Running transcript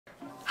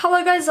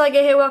Hello guys,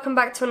 Zyger here, welcome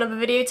back to another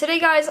video. Today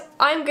guys,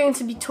 I'm going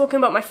to be talking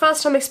about my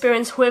first time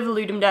experience with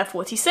Ludum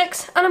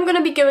 46, and I'm going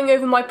to be going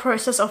over my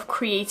process of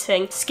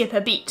creating Skip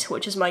a Beat,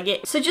 which is my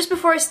game. So just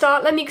before I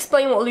start, let me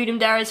explain what Ludum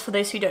is for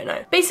those who don't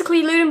know.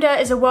 Basically, Ludum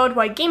is a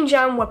worldwide game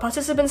jam where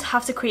participants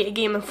have to create a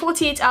game in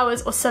 48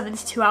 hours or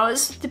 72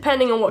 hours,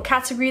 depending on what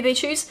category they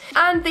choose,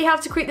 and they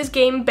have to create this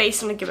game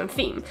based on a given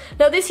theme.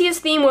 Now this year's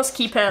theme was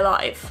Keep It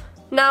Alive.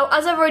 Now,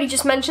 as I've already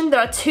just mentioned,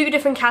 there are two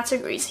different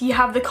categories. You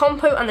have the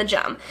compo and the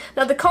jam.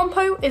 Now, the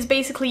compo is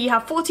basically you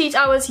have 48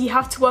 hours, you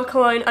have to work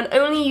alone and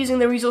only using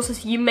the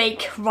resources you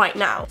make right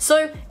now.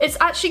 So, it's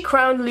actually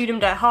crowned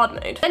Ludum hard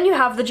mode. Then you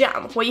have the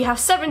jam, where you have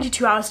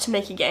 72 hours to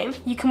make a game.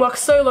 You can work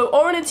solo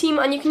or in a team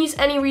and you can use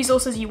any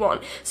resources you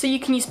want. So you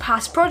can use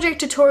past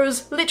project,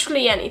 tutorials,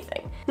 literally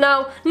anything.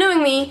 Now,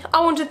 knowing me, I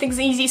wanted things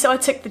easy, so I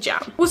took the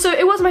jam. Also,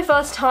 it was my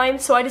first time,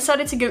 so I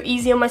decided to go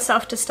easy on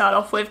myself to start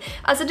off with,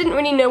 as I didn't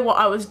really know what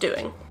I was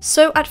doing.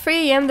 So at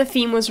 3 AM the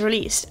theme was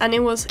released and it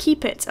was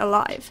Keep It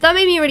Alive. That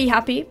made me really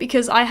happy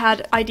because I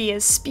had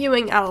ideas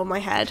spewing out of my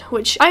head,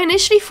 which I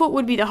initially thought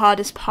would be the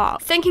hardest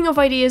part. Thinking of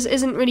ideas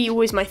isn't really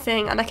always my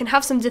thing and I can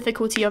have some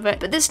difficulty of it,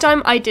 but this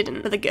time I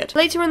didn't, for the good.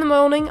 Later in the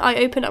morning I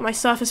opened up my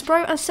Surface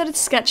Pro and started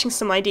sketching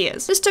some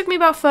ideas. This took me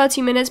about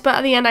 30 minutes, but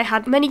at the end I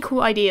had many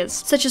cool ideas,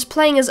 such as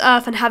playing as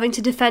Earth and having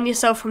to defend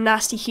yourself from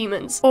nasty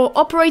humans, or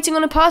operating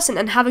on a person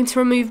and having to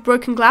remove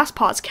broken glass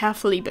parts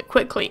carefully but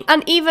quickly,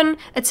 and even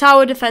a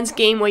tower defense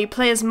game where you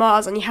play as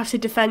Mars and you have to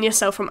defend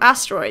yourself from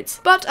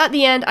asteroids. But at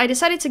the end, I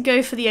decided to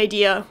go for the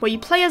idea where you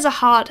play as a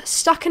heart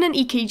stuck in an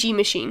EKG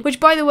machine, which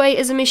by the way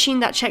is a machine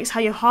that checks how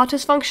your heart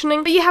is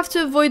functioning, but you have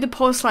to avoid the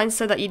pulse lines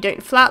so that you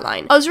don't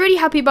flatline. I was really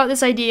happy about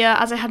this idea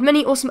as I had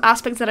many awesome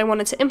aspects that I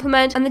wanted to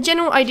implement, and the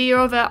general idea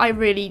of it I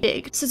really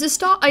dig. So to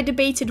start, I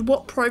debated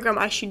what program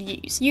I should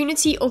use,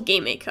 Unity or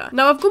GameMaker.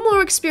 Now I've got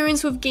more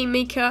experience with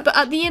GameMaker, but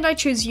at the end I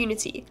chose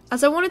Unity,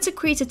 as I wanted to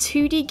create a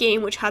 2D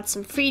game which had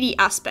some 3D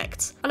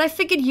aspects, and I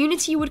figured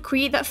Unity would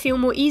create that feel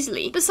more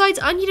easily. Besides,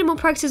 I needed more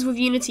practice with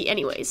Unity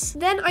anyways.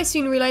 Then I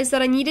soon realized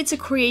that I needed to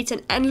create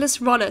an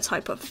endless runner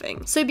type of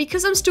thing. So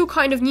because I'm still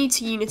kind of new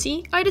to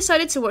Unity, I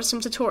decided to watch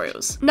some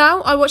tutorials.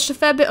 Now, I watched a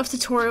fair bit of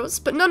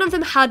tutorials, but none of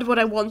them had what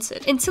I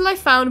wanted, until I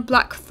found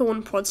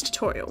Blackthorn Prod's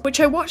tutorial, which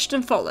I watched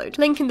and followed,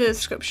 link in the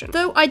description.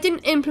 Though I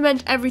didn't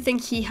implement everything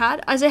he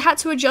had, as I had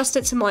to adjust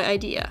it to my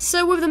idea.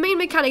 So with the main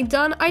mechanic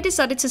done, I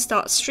decided to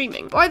start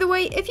streaming. By the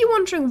way, if you're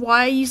wondering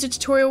why I used a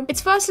tutorial,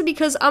 it's firstly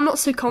because I'm not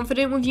so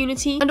confident with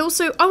Unity, and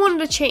also I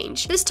wanted a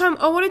change. This time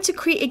I wanted to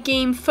create a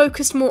game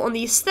focused more on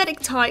the aesthetic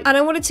type, and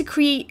I wanted to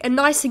create a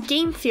nicer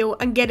game feel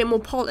and get it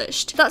more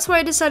polished. That's why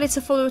I decided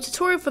to follow a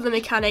tutorial for the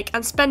mechanic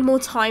and spend more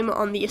time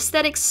on the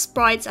aesthetics,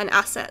 sprites and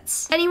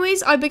assets.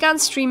 Anyways, I began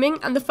streaming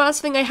and the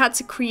first thing I had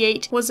to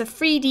create was a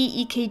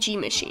 3D EKG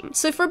machine.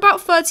 So for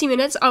about 30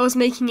 minutes I was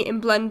making it in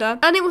Blender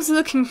and it was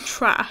looking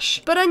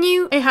trash, but I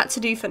knew it had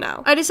to do for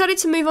now. I decided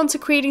to move on to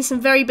creating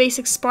some very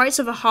basic sprites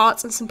of a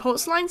heart and some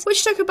pulse lines,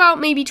 which took about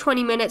maybe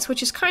 20 minutes,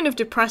 which is kind of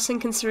depressing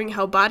considering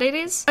how bad it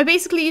is. I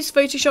basically used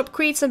Photoshop,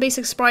 created some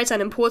basic sprites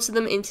and imported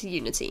them into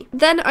Unity.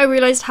 Then I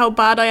realized how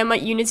bad I am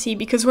at Unity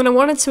because when I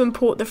wanted to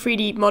import the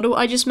 3D model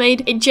I just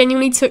made, it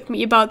genuinely took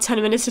me about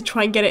 10 minutes to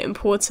try and get it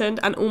imported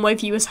and all my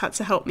viewers had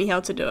to help me how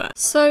to do it.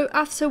 So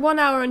after 1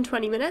 hour and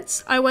 20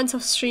 minutes, I went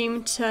off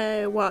stream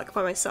to work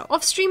by myself.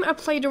 Off stream I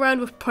played around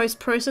with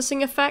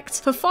post-processing effects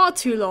for far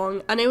too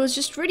long and it was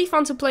just really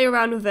fun to play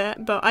around with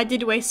it, but I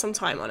did waste some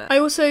time on it. I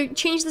also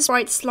changed the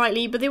sprites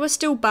slightly, but they were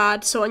still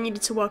bad, so I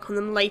needed to work on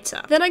them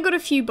later. Then I got a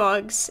few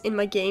bugs in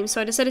my game,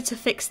 so I decided to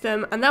fix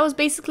them, and that was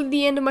basically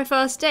the end of my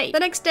first day. The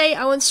next day,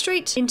 I went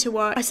straight into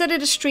work. I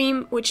started a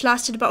stream, which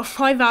lasted about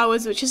 5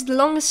 hours, which is the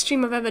longest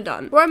stream I've ever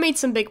done, where I made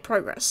some big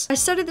progress. I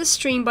started the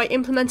stream by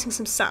implementing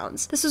some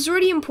sounds. This was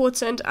really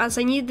important as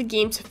I needed the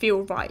game to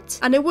feel right,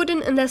 and it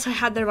wouldn't unless I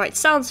had the right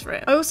sounds for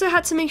it. I also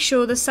had to make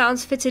sure the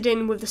sounds fitted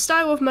in with the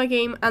style of my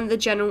game and the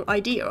general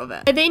idea of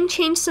it. I then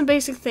changed some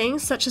basic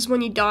things, such as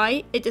when you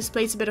die, it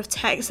displays a bit of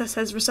text that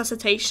says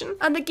resuscitation,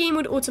 and the game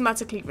would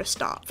automatically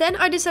restart. Then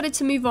I decided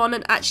to move on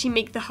and actually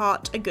make the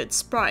heart a good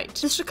sprite.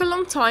 This took a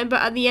long time,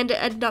 but at the end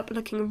it ended up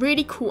looking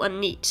really cool and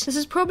neat. This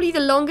is probably the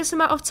longest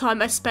amount of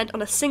time I spent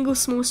on a single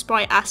small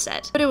sprite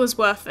asset, but it was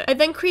worth it. I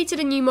then created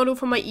a new model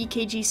for my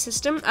EKG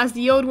system as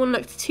the old one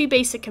looked too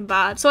basic and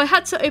bad, so I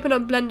had to open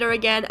up Blender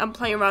again and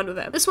play around with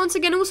it. This once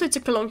again also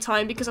took a long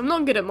time because I'm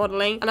not good at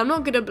modeling and I'm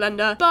not good at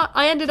Blender, but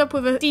I ended up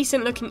with a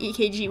decent looking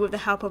EKG with the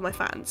help of my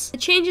fans. The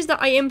changes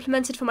that I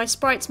implemented for my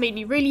sprites made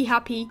me really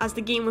happy as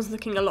the game was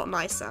looking a lot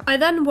nicer. I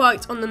then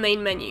worked on the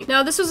main menu.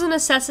 Now this was a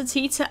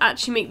necessity to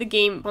actually make the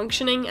game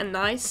functioning and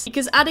nice,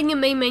 because adding a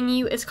main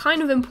menu is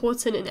kind of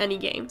important in any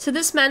game. So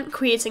this meant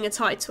creating a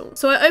title.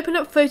 So I opened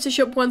up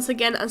Photoshop once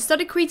again and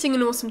started creating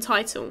an awesome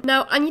title.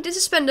 Now I needed to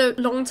spend a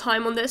long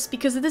time on this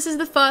because this is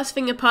the first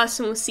thing a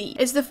person will see.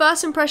 It's the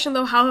first impression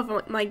they'll have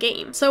of my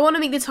game. So I want to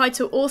make the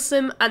title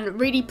awesome and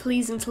really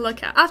pleasing to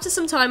look at. After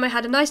some time I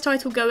had a nice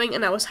title going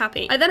and I was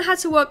happy. I then had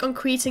to work on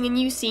creating a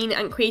new scene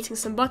and creating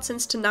some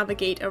buttons to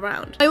navigate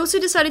around. I also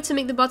decided to to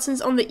make the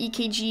buttons on the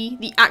EKG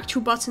the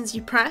actual buttons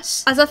you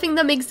press, as I think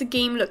that makes the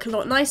game look a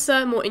lot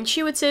nicer, more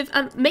intuitive,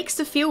 and makes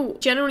the feel,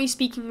 generally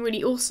speaking,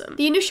 really awesome.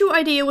 The initial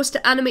idea was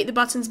to animate the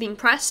buttons being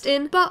pressed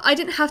in, but I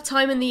didn't have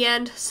time in the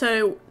end,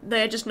 so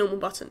they're just normal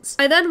buttons.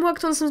 I then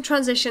worked on some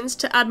transitions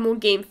to add more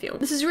game feel.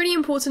 This is really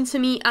important to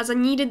me as I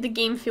needed the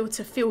game feel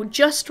to feel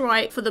just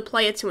right for the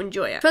player to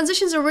enjoy it.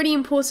 Transitions are really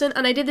important,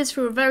 and I did this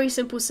through a very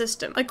simple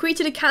system. I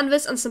created a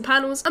canvas and some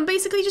panels and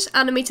basically just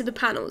animated the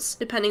panels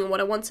depending on what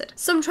I wanted.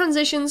 Some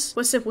transitions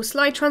were simple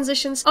slide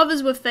transitions,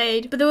 others were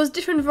fade, but there was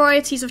different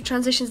varieties of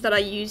transitions that I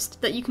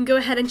used that you can go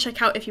ahead and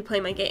check out if you play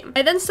my game.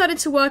 I then started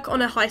to work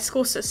on a high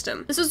score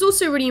system. This was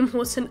also really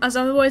important as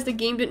otherwise the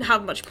game didn't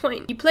have much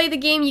point. You play the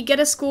game, you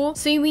get a score,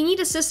 so we need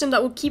a system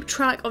that will keep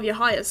track of your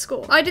highest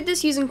score. I did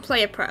this using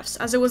player prefs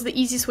as it was the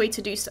easiest way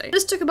to do so.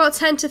 This took about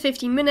 10 to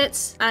 15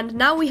 minutes, and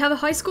now we have a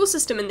high score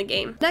system in the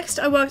game. Next,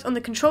 I worked on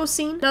the control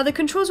scene. Now the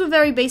controls were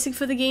very basic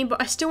for the game,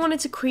 but I still wanted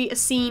to create a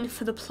scene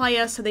for the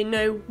player so they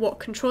know what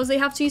controls they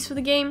have to use for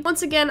the game.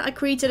 Once again, I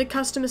created a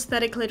custom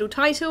aesthetic little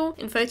title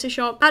in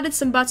Photoshop, added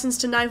some buttons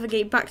to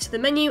navigate back to the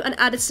menu, and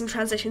added some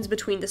transitions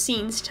between the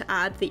scenes to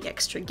add the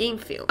extra game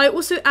feel. I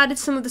also added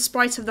some of the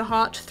sprites of the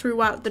heart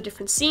throughout the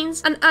different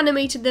scenes and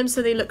animated them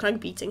so they look like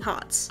beating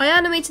hearts. I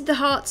animated the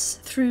hearts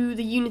through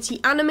the Unity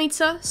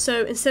animator,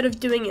 so instead of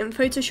doing it in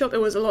Photoshop, it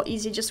was a lot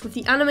easier just with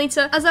the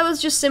animator, as I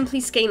was just simply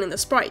scaling the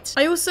sprite.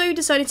 I also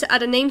decided to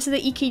add a name to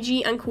the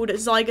EKG and called it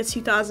Zyger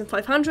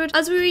 2500,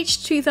 as we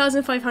reached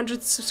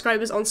 2500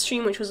 subscribers on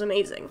stream, which was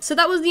amazing. So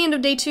that was the end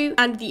of day 2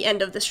 and the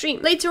end of the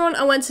stream. Later on,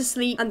 I went to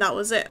sleep and that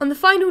was it. On the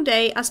final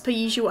day, as per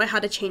usual, I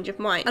had a change of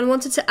mind and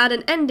wanted to add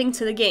an ending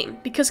to the game,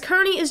 because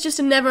currently it's just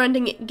a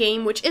never-ending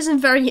game which isn't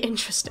very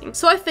interesting.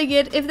 So I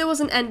figured if there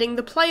was an ending,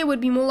 the player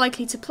would be more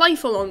likely to play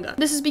for longer.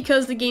 This is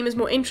because the game is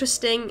more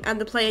interesting and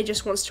the player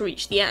just wants to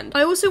reach the end.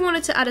 I also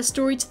wanted to add a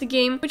story to the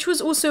game, which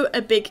was also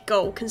a big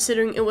goal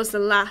considering it was the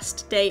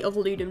last day of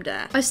Ludum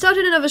Dare. I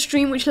started another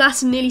stream which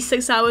lasted nearly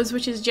 6 hours,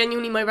 which is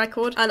genuinely my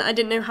record, and I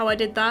didn't know how I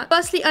did that.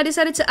 Firstly, I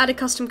decided to add a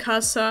custom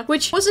cursor,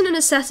 which wasn't a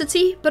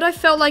necessity, but I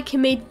felt like it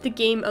made the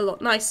game a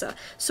lot nicer.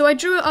 So I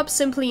drew it up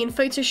simply in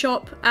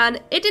Photoshop,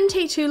 and it didn't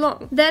take too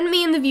long. Then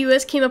me and the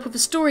viewers came up with a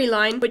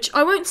storyline, which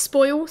I won't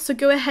spoil, so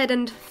go ahead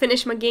and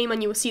finish my game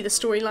and you will see the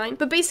storyline.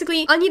 But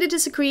basically, I needed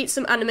to create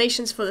some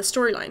animations for the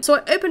storyline. So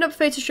I opened up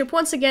Photoshop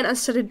once again and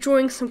started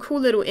drawing some cool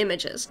little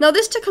images. Now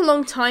this took a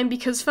long time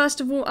because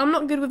first of all, I'm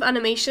not good with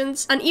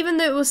animations, and even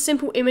though it was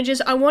simple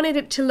images, I wanted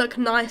it to look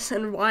nice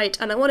and right,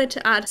 and I wanted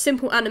to add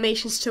simple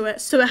animations to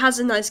it so it has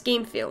a nice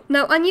game feel.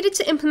 Now I needed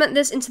to implement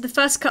this into the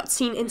first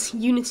cutscene into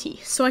Unity,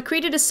 so I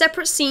created a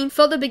separate scene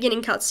for the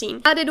beginning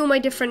cutscene, added all my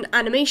different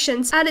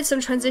animations, added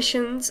some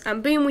transitions,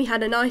 and boom, we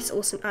had a nice,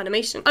 awesome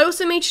animation. I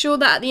also made sure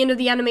that at the end of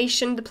the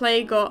animation, the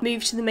player got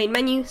moved to the main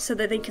menu so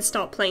that they could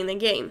start playing the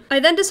game. I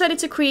then decided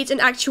to create an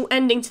actual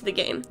ending to the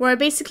game, where I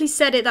basically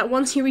said it that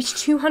once you reach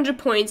 200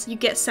 points, you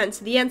get sent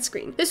to the end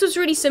screen. This was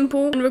really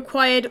simple and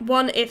required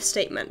one if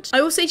statement. I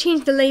also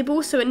changed the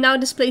label so it now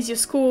displays your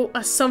score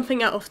as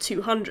something out of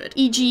 200,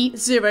 e.g.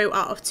 0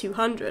 out of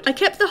 200. I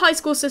kept the high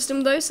score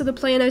system though, so the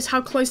player knows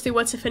how close they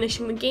were to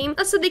finishing the game,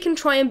 and so they can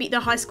try and beat their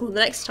high score the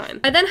next time.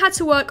 I then had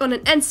to work on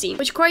an end scene,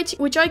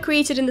 which I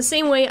created in the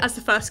same way as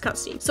the first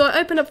cutscene. So I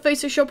opened up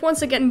Photoshop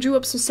once again, drew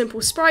up some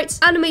simple sprites,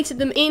 animated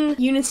them in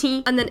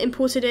Unity, and then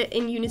imported it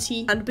in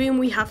Unity, and boom,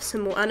 we have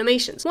some more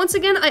animations. Once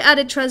again, I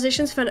added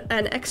transitions for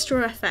an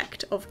extra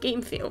effect of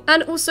game feel.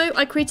 And also,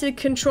 I created a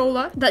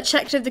controller that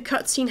checked if the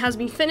cutscene has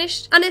been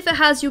finished, and if it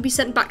has, you'll be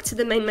sent back to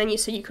the main menu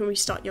so you can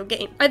restart your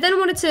game. I then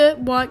wanted to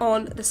work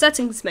on the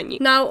settings menu.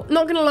 Now,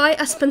 not gonna lie,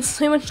 I spent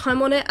so much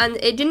time on it, and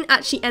it didn't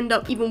actually end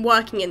up even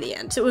working in the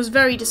end, so it was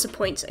very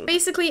disappointing.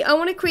 Basically, I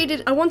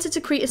wanted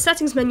to create a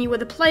settings menu where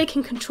the player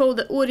can control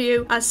the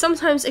audio, as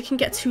sometimes it can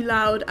get too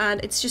loud,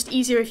 and it's just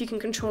easier if you can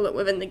control it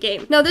within the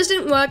game. Now, this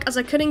didn't work as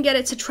I couldn't get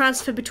it to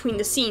transfer between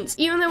the scenes.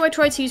 Even though I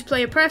tried to use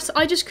player prefs,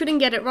 I just couldn't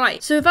get it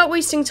right. So without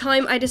wasting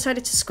time, I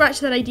decided to scratch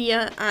that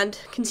idea and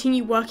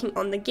continue working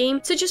on the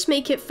game to just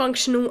make it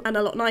functional and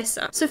a lot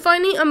nicer. So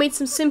finally, I made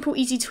some simple,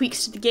 easy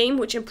tweaks to the game,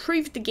 which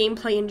improved the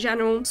gameplay in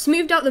general,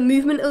 smoothed out the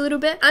movement a little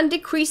bit, and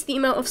decreased the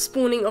amount of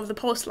spawning of the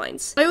pulse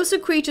lines. I also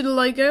created a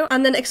logo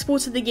and then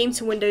exported the game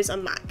to Windows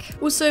and Mac.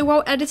 Also,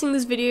 while editing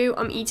this video,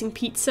 I'm eating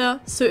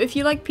pizza, so if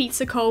you like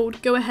pizza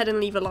cold, go ahead and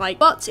leave a like,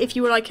 but if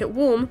you like it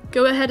warm,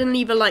 go ahead and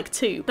leave a like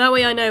too. That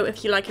way I know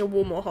if you like it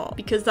warm or hot,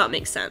 because that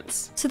makes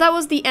sense. So that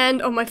was the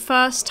end of my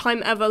first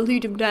time ever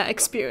Ludum Dare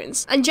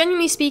experience, and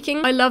genuinely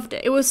speaking, I loved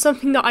it. It was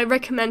something that I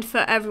recommend for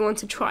everyone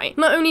to try.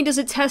 Not only does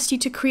it test you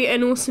to create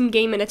an awesome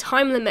game in a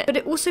time limit, but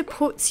it also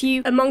puts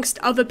you amongst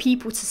other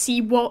people to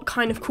see what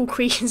kind of cool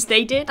creations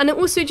they did, and it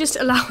also just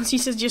allows you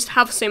to just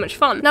have so much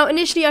fun. Now,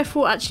 initially I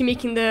thought actually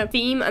making the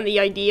theme and the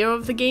idea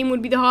of the game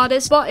would be the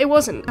hardest, but it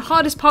wasn't. The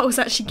hardest part was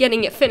actually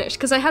getting it finished,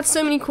 because I had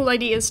so many cool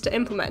ideas to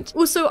implement.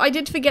 Also, I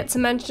did forget to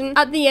mention,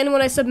 at the end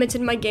when I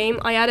submitted my game,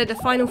 I added a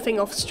final thing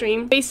off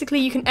stream. Basically,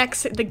 you can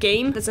exit the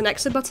game, there's an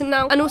exit button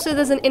now, and also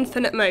there's an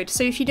infinite mode,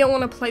 so if you don't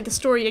want to play the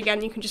story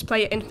again, you can just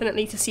play it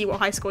infinitely to see what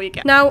high score you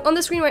get. Now, on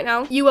the screen right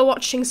now, you are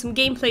watching some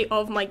gameplay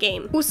gameplay of my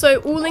game.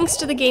 Also, all links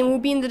to the game will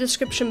be in the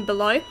description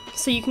below,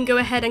 so you can go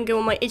ahead and go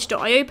on my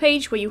itch.io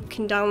page where you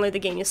can download the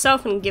game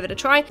yourself and give it a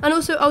try. And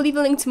also, I'll leave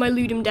a link to my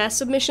Ludum Dare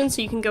submission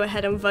so you can go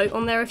ahead and vote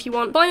on there if you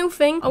want. Final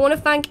thing, I want to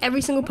thank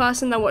every single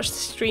person that watched the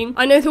stream.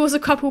 I know there was a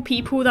couple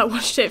people that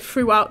watched it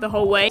throughout the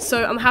whole way,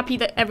 so I'm happy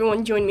that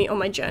everyone joined me on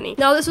my journey.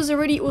 Now, this was a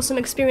really awesome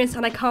experience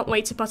and I can't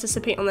wait to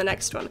participate on the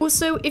next one.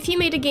 Also, if you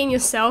made a game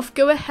yourself,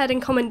 go ahead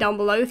and comment down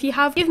below. If you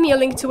have, give me a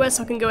link to it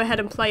so I can go ahead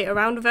and play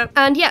around with it.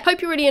 And yeah,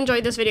 hope you really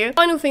enjoyed this video.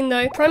 Final thing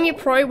though, Premiere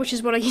Pro, which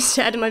is what I used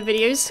to edit my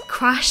videos,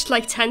 crashed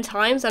like 10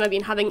 times and I've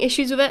been having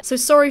issues with it, so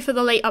sorry for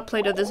the late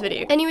upload of this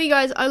video. Anyway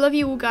guys, I love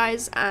you all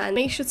guys, and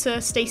make sure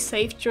to stay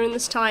safe during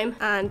this time,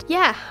 and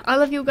yeah, I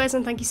love you all guys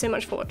and thank you so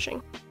much for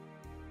watching.